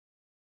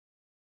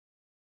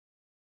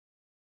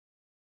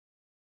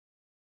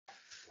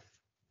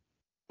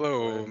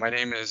Hello, my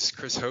name is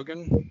Chris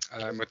Hogan.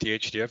 I'm with the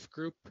HDF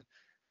group,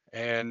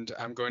 and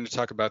I'm going to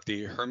talk about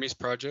the Hermes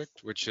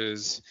project, which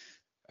is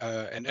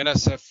an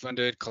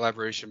NSF-funded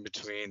collaboration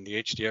between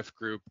the HDF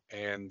group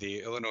and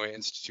the Illinois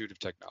Institute of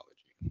Technology.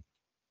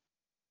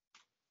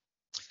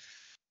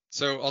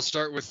 So I'll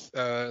start with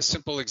a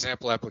simple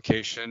example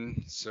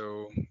application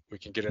so we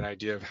can get an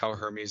idea of how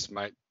Hermes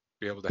might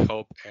be able to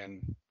help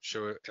and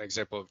show an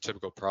example of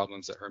typical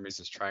problems that Hermes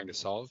is trying to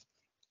solve.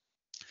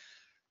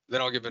 Then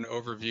I'll give an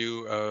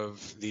overview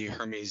of the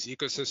Hermes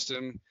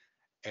ecosystem.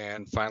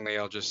 And finally,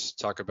 I'll just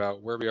talk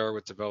about where we are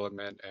with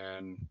development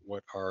and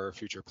what our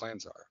future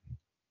plans are.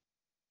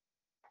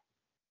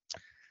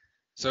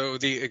 So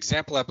the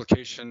example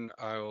application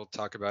I'll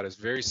talk about is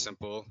very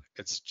simple.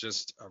 It's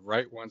just a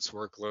write once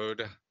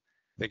workload.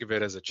 Think of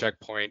it as a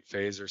checkpoint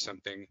phase or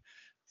something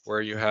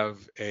where you have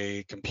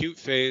a compute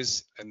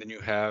phase and then you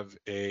have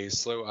a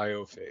slow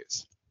IO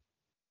phase.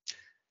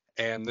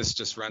 And this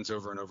just runs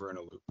over and over in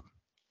a loop.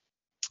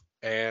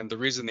 And the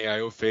reason the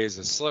IO phase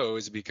is slow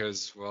is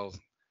because, well,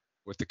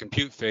 with the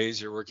compute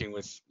phase, you're working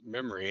with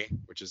memory,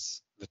 which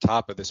is the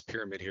top of this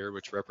pyramid here,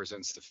 which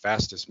represents the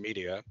fastest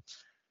media.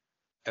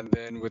 And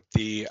then with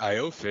the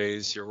IO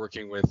phase, you're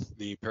working with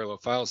the parallel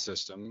file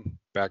system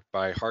backed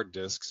by hard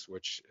disks,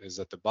 which is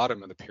at the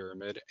bottom of the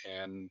pyramid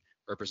and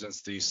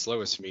represents the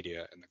slowest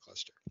media in the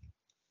cluster.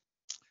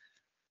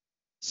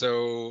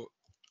 So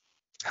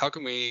how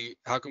can we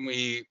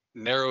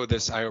narrow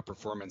this IO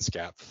performance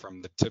gap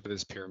from the tip of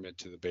this pyramid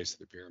to the base of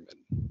the pyramid?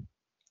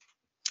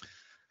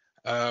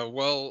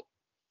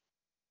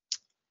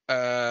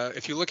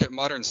 If you look at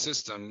modern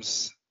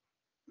systems,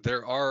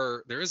 there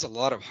is a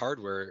lot of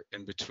hardware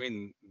in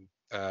between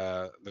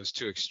those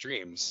two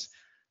extremes.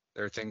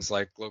 There are things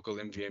like local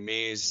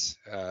NVMEs,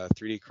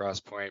 3D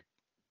crosspoint,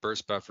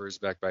 burst buffers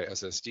backed by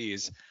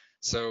SSDs.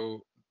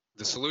 So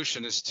the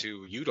solution is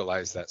to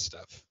utilize that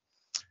stuff.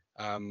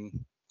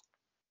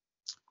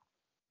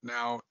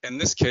 Now, in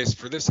this case,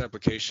 for this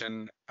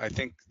application, I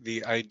think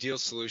the ideal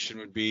solution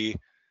would be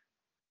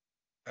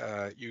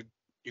you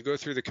go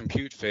through the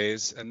compute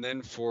phase, and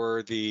then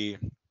for the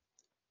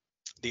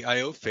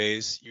IO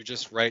phase, you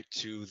just write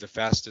to the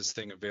fastest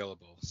thing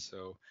available.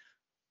 So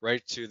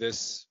write to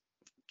this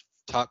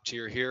top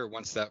tier here.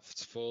 Once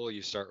that's full,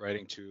 you start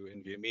writing to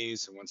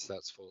NVMEs, and once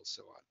that's full,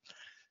 so on.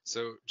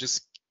 So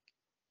just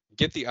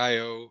get the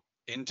IO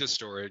into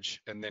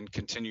storage and then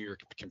continue your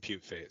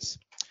compute phase.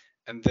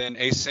 And then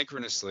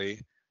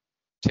asynchronously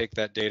take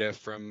that data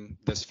from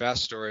this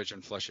fast storage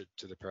and flush it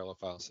to the parallel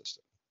file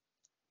system.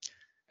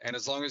 And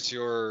as long as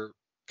you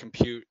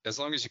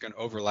can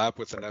overlap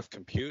with enough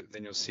compute,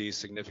 then you'll see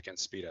significant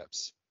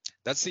speedups.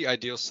 That's the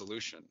ideal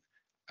solution.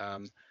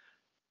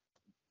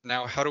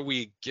 Now, how do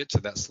we get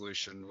to that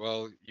solution?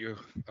 Well, you,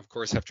 of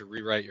course, have to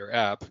rewrite your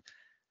app.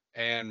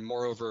 And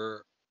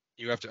moreover,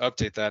 you have to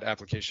update that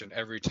application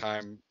every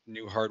time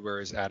new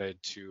hardware is added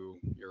to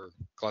your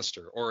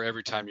cluster, or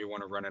every time you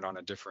want to run it on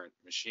a different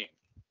machine,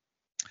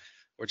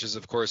 which is,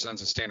 of course,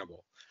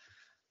 unsustainable.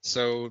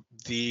 So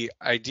the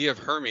idea of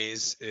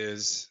Hermes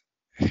is,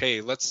 hey,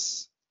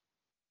 let's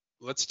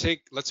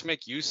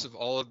make use of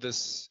all of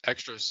this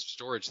extra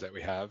storage that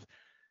we have,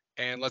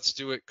 and let's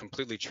do it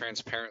completely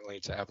transparently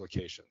to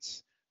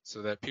applications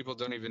so that people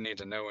don't even need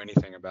to know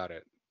anything about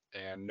it,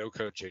 and no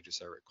code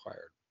changes are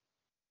required.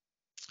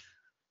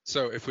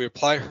 So if we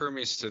apply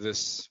Hermes to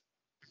this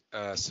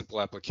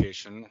simple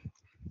application,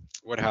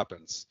 what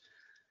happens?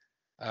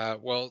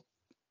 Well,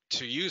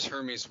 to use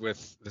Hermes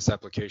with this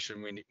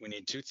application, we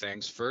need two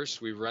things.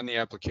 First, we run the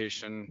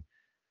application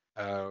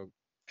and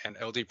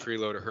LD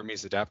preload a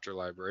Hermes adapter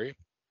library.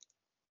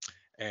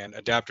 And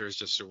adapter is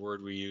just a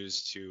word we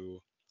use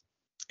to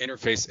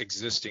interface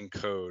existing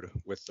code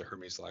with the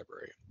Hermes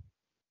library.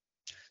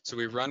 So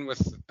we run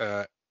with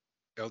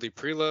LD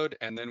preload,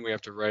 and then we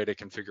have to write a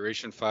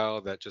configuration file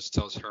that just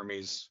tells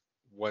Hermes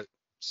what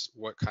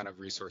kind of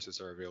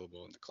resources are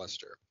available in the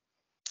cluster.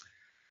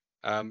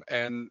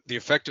 And the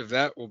effect of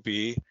that will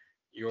be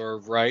your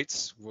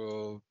writes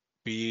will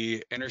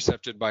be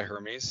intercepted by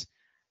Hermes,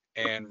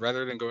 and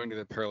rather than going to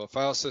the parallel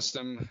file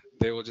system,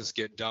 they will just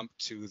get dumped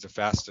to the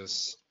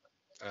fastest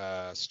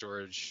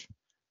storage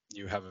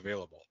you have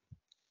available.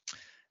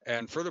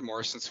 And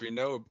furthermore, since we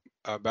know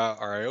about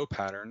our IO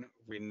pattern,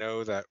 we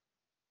know that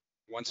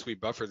once we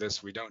buffer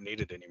this, we don't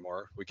need it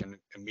anymore. We can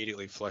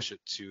immediately flush it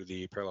to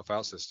the parallel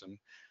file system.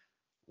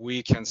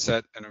 We can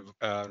set an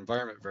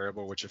environment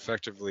variable, which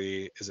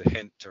effectively is a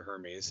hint to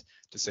Hermes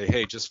to say,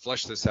 hey, just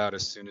flush this out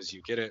as soon as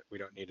you get it. We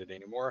don't need it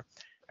anymore.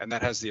 And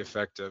that has the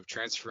effect of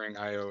transferring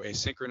IO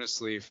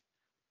asynchronously,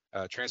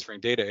 transferring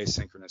data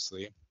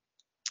asynchronously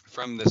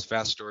from this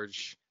fast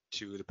storage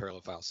to the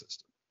parallel file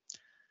system.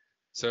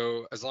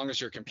 So as long as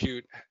you can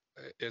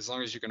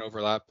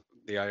overlap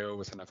the IO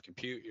with enough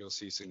compute, you'll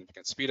see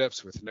significant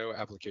speedups with no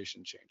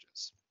application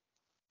changes.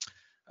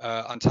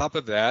 On top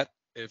of that,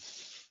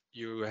 if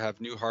you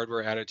have new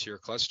hardware added to your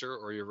cluster,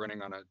 or you're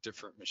running on a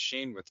different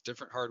machine with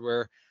different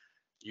hardware,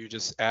 you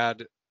just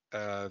add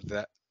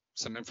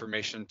some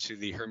information to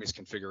the Hermes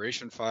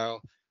configuration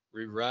file,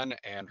 rerun,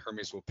 and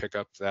Hermes will pick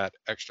up that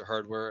extra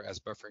hardware as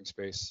buffering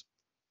space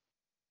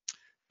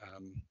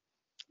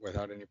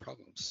without any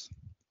problems.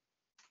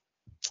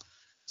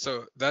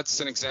 So that's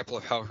an example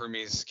of how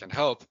Hermes can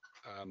help.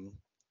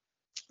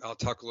 I'll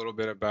talk a little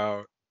bit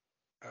about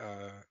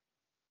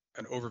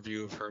an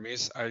overview of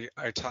Hermes.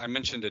 I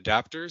mentioned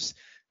adapters.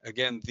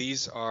 Again,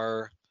 these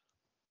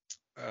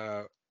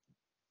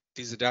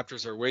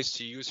adapters are ways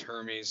to use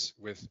Hermes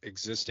with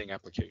existing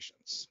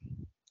applications.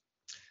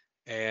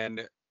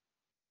 And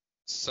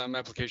some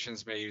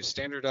applications may use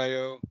standard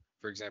I/O,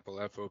 for example,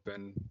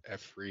 fopen,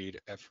 fread,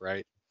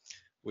 fwrite.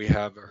 We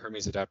have a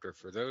Hermes adapter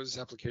for those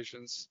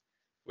applications.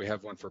 We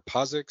have one for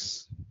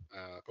POSIX,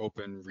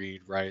 open,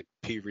 read, write,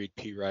 pread,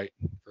 pewrite,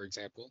 for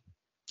example.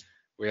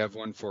 We have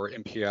one for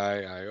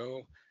MPI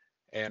I/O,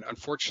 and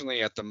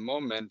unfortunately, at the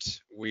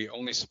moment, we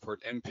only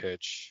support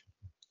MPitch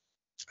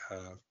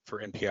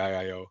for MPI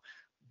I/O,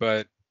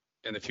 but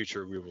in the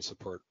future, we will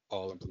support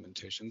all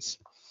implementations.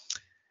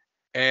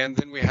 And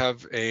then we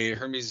have a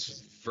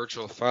Hermes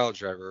virtual file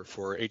driver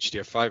for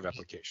HDF5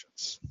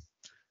 applications.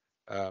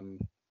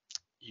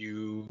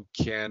 You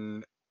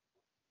can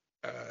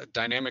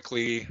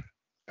dynamically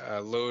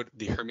load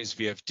the Hermes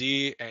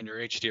VFD, and your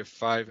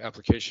HDF5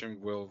 application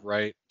will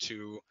write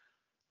to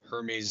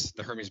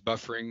the Hermes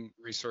buffering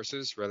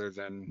resources rather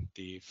than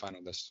the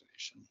final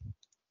destination.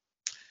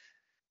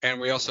 And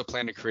we also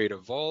plan to create a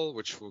vol,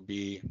 which will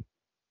be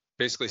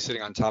basically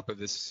sitting on top of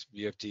this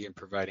VFD and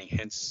providing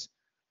hints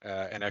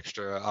and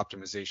extra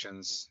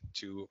optimizations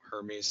to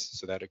Hermes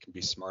so that it can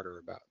be smarter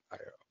about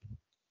I/O.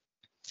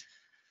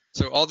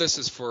 So all this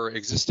is for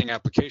existing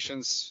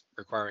applications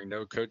requiring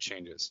no code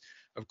changes.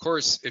 Of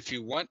course, if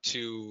you want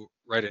to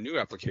write a new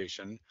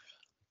application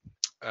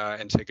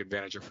and take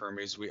advantage of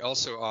Hermes, we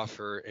also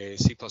offer a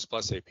C++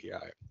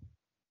 API.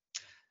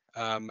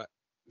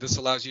 This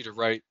allows you to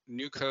write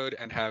new code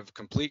and have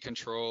complete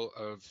control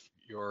of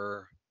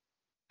your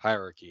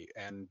hierarchy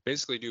and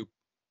basically do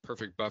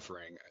perfect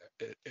buffering.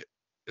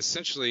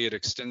 Essentially, it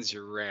extends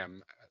your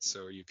RAM,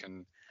 so you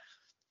can,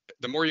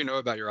 the more you know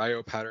about your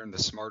I/O pattern, the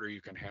smarter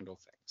you can handle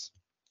things.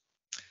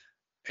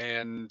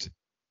 And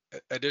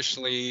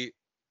additionally,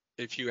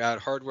 if you add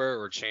hardware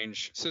or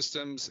change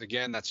systems,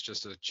 again, that's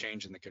just a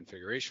change in the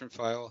configuration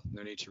file.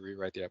 No need to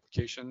rewrite the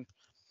application.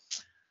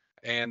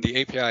 And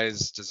the API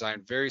is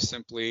designed very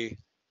simply.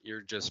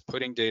 You're just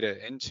putting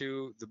data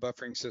into the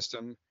buffering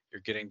system.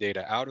 You're getting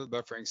data out of the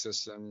buffering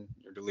system.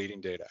 You're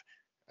deleting data.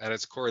 At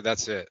its core,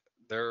 that's it.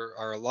 There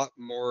are a lot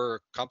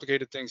more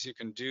complicated things you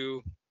can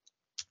do.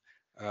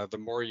 The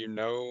more you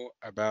know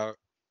about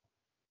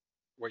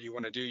what you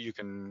want to do, you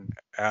can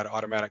add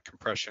automatic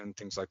compression,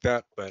 things like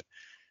that. But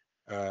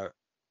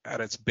at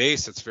its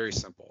base, it's very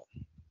simple.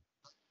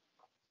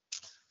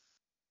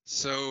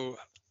 So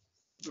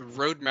the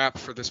roadmap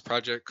for this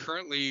project,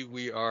 currently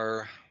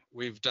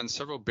we've done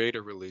several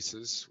beta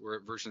releases. We're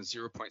at version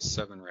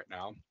 0.7 right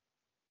now.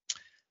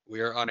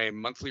 We are on a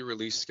monthly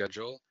release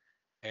schedule,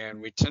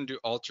 and we tend to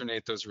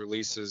alternate those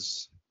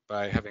releases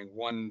by having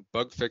one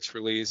bug fix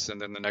release, and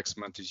then the next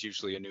month is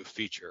usually a new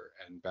feature,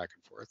 and back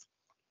and forth.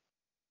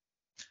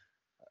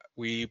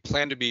 We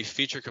plan to be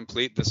feature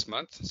complete this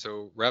month,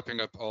 so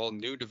wrapping up all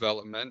new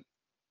development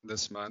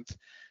this month.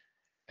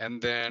 And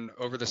then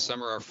over the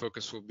summer, our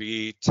focus will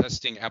be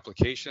testing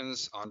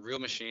applications on real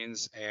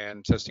machines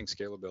and testing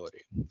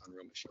scalability on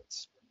real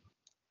machines.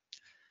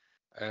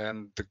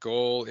 And the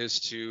goal is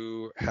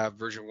to have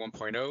version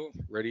 1.0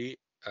 ready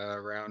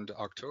around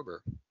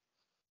October.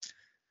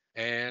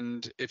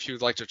 And if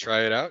you'd like to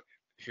try it out,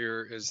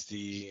 here is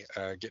the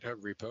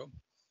GitHub repo.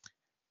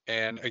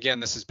 And again,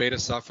 this is beta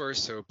software,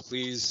 so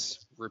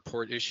please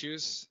report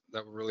issues.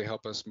 That will really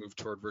help us move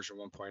toward version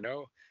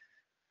 1.0.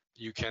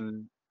 You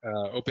can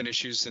open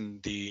issues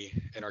in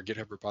our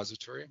GitHub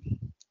repository.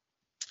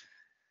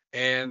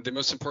 And the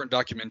most important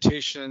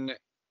documentation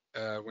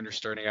when you're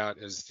starting out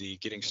is the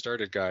Getting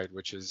Started guide,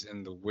 which is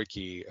in the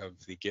wiki of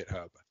the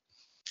GitHub.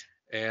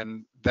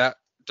 And that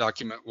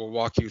document will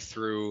walk you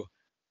through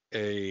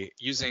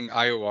using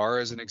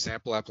IOR as an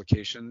example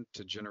application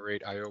to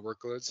generate IO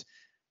workloads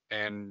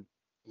and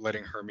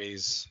hooking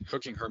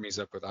Hermes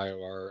up with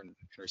IOR and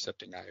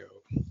intercepting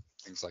IO,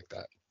 things like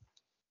that.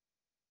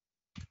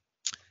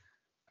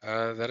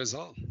 That is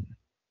all.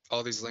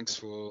 All these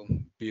links will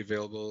be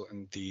available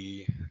in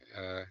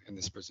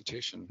this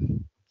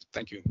presentation.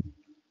 Thank you.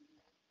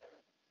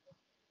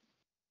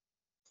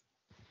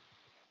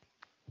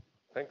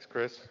 Thanks,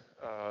 Chris.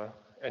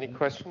 Any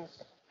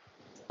questions?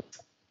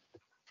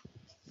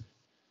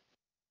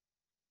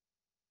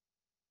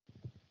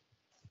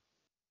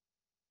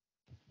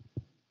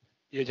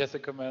 Yeah, just a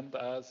comment.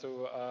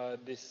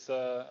 This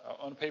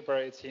on paper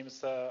it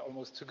seems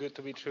almost too good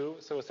to be true.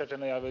 So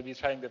certainly I will be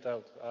trying that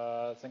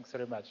out. Thanks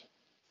very much.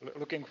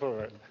 Looking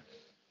forward.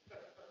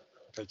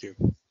 Thank you.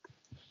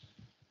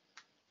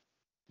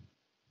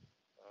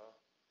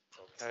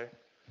 Okay.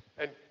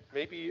 And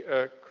maybe,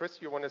 Chris,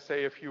 you want to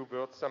say a few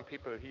words? Some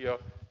people here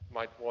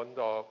might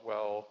wonder,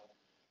 well,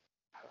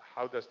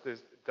 how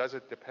does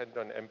it depend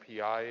on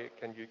MPI?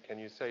 Can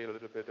you say a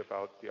little bit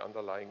about the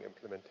underlying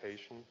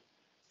implementation?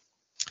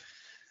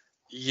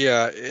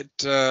 Yeah,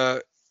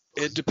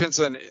 it depends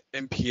on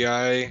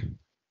MPI,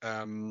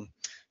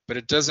 but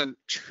it doesn't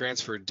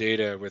transfer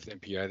data with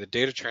MPI. The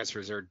data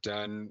transfers are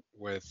done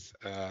with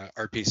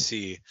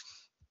RPC,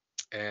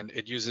 and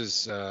it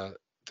uses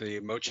the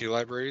Mochi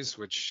libraries,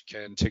 which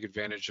can take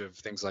advantage of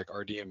things like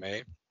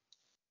RDMA.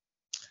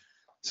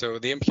 So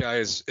the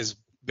MPI is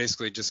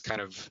basically just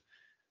kind of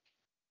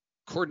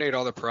coordinate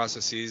all the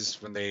processes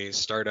when they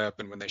start up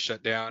and when they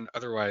shut down.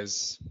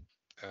 Otherwise,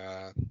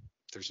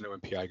 there's no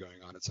MPI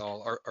going on. It's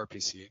all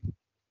RPC.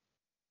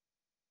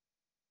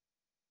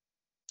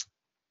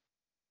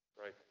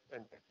 Right.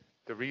 And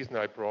the reason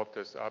I brought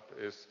this up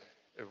is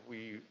if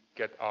we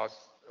get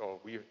asked, or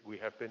we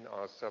have been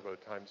asked several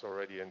times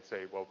already and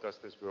say, well, does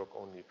this work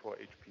only for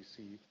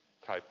HPC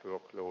type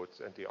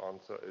workloads? And the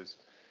answer is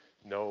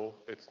no,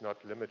 it's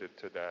not limited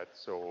to that.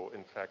 So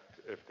in fact,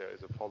 if there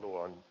is a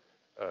follow-on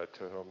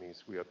to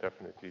Hermes, we are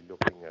definitely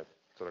looking at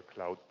sort of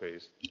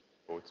cloud-based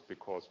nodes,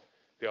 because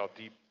there are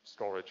deep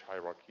storage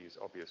hierarchies,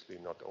 obviously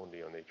not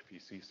only on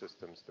HPC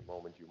systems. The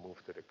moment you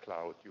move to the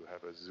cloud, you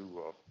have a zoo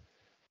of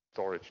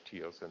storage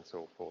tiers and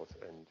so forth.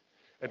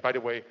 And by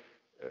the way,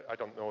 I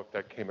don't know if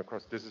that came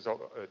across. This is a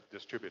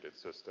distributed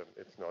system.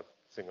 It's not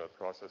single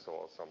processor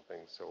or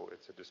something. So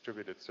it's a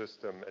distributed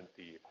system, and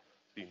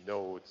the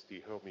nodes,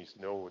 the Hermes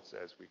nodes,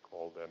 as we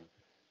call them,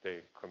 they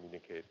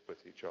communicate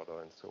with each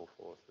other and so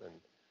forth. And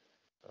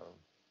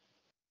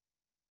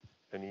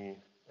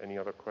any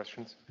other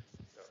questions?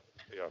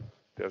 Yeah,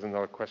 there's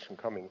another question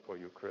coming for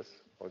you, Chris.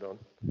 Hold on.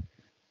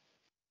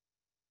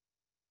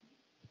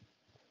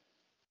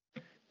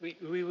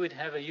 We would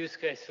have a use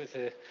case with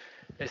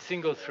a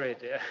single thread,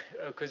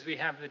 because we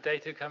have the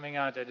data coming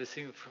out at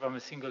from a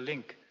single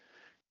link.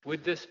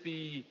 Would this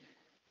be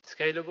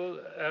scalable,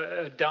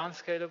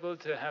 downscalable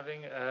to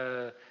having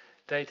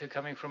data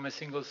coming from a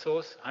single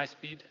source, high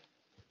speed?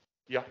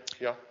 Yeah.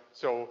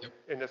 So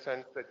in the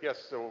sense that,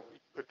 yes, so you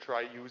could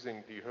try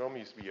using the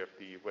Hermes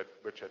VFD,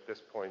 which at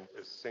this point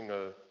is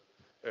single.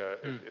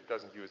 It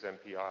doesn't use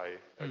MPI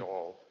at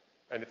all.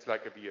 And it's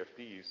like a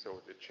VFD,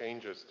 so the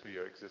changes to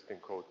your existing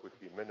code would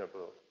be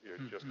minimal.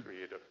 You just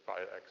create a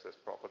file access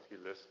property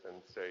list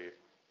and say,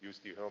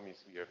 use the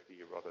Hermes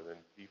VFD rather than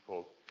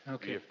default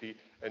VFD.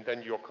 And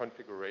then your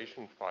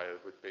configuration file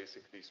would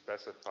basically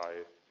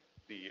specify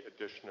the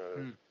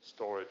additional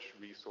storage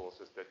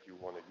resources that you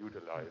want to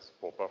utilize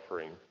for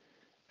buffering.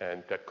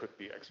 And that could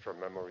be extra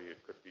memory,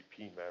 it could be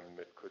PMEM,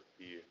 it could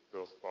be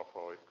burst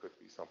buffer, it could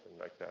be something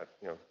like that.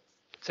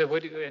 So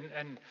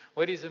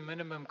what is the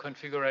minimum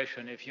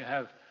configuration? If you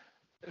have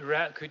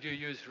RAM, could you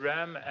use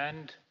RAM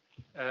and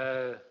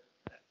a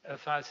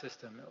file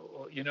system?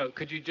 Or,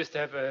 could you just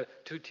have a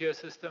two-tier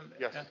system?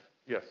 Yes.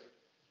 Yeah?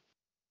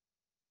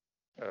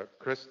 Yes.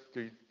 Chris,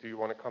 do you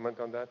want to comment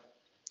on that?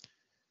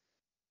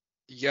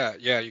 Yeah,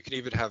 you can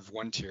even have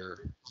one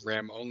tier,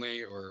 RAM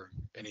only, or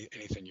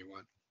anything you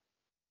want.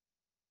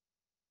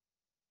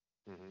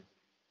 Mm-hmm.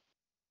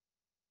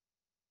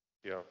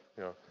 Yeah.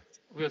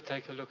 We'll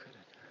take a look at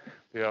it.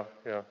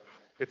 Yeah.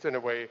 It's in a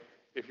way,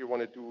 if you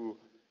want to do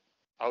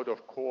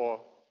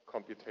out-of-core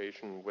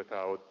computation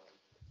without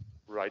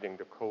writing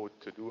the code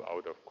to do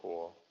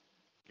out-of-core,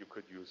 you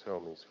could use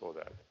Hermes for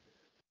that.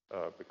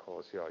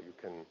 Because, you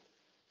can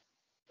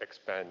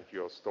expand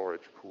your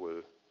storage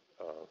pool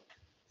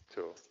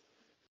to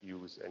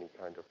use any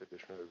kind of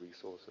additional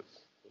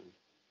resources.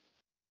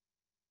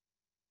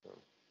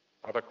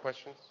 Other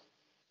questions?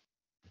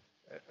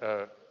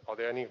 Are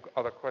there any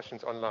other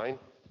questions online?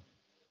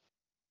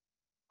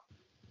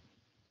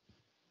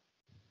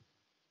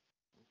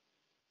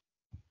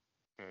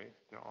 Okay,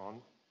 they're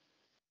on.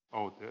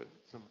 Oh, there's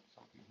something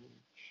here in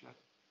the chat.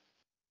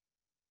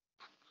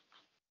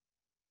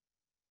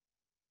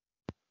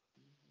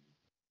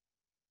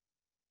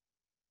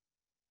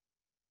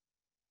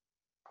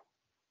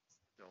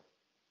 No.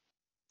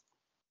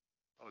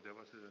 Oh, there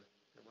was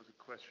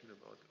a question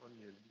about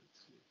onion.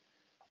 Let's see.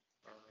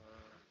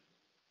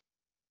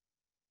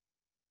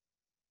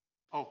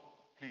 Oh,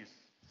 please,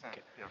 Sam.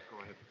 Okay. Yeah,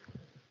 go ahead.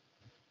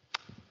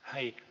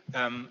 Hi.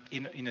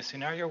 In a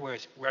scenario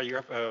where you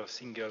have a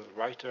single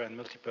writer and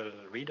multiple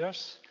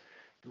readers,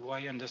 do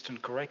I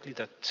understand correctly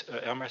that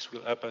Hermes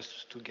will help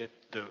us to get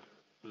the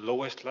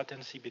lowest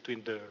latency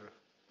between the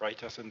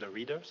writers and the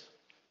readers?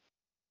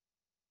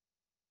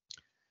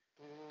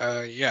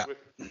 Yeah.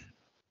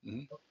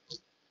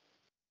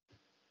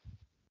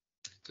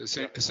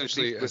 So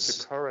essentially, with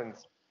the current.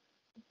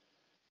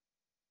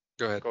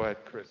 Go ahead. Go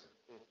ahead, Chris.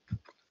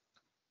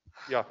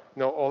 Yeah.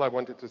 No, all I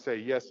wanted to say,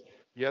 yes,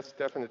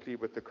 definitely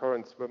with the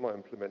current Swimmer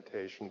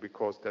implementation,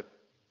 because that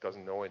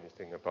doesn't know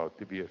anything about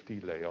the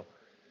VFD layer.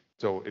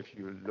 So if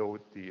you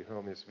load the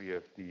Hermes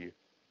VFD,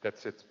 that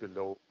sits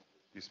below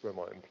the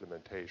Swimmer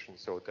implementation.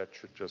 So that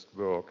should just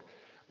work.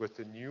 With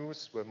the new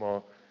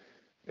Swimmer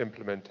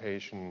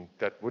implementation,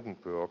 that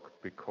wouldn't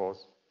work,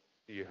 because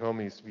the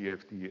Hermes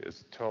VFD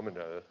is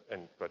terminal,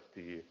 but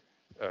the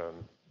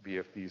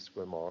VFD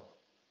Swimmer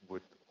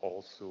would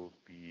also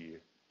be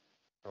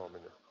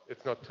terminal.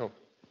 It's not term.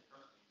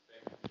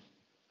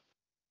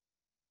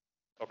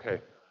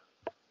 Okay.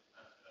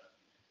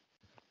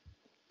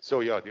 So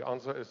yeah, the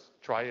answer is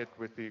try it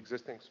with the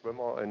existing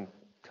swimmer and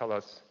tell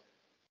us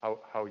how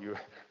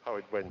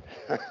it went.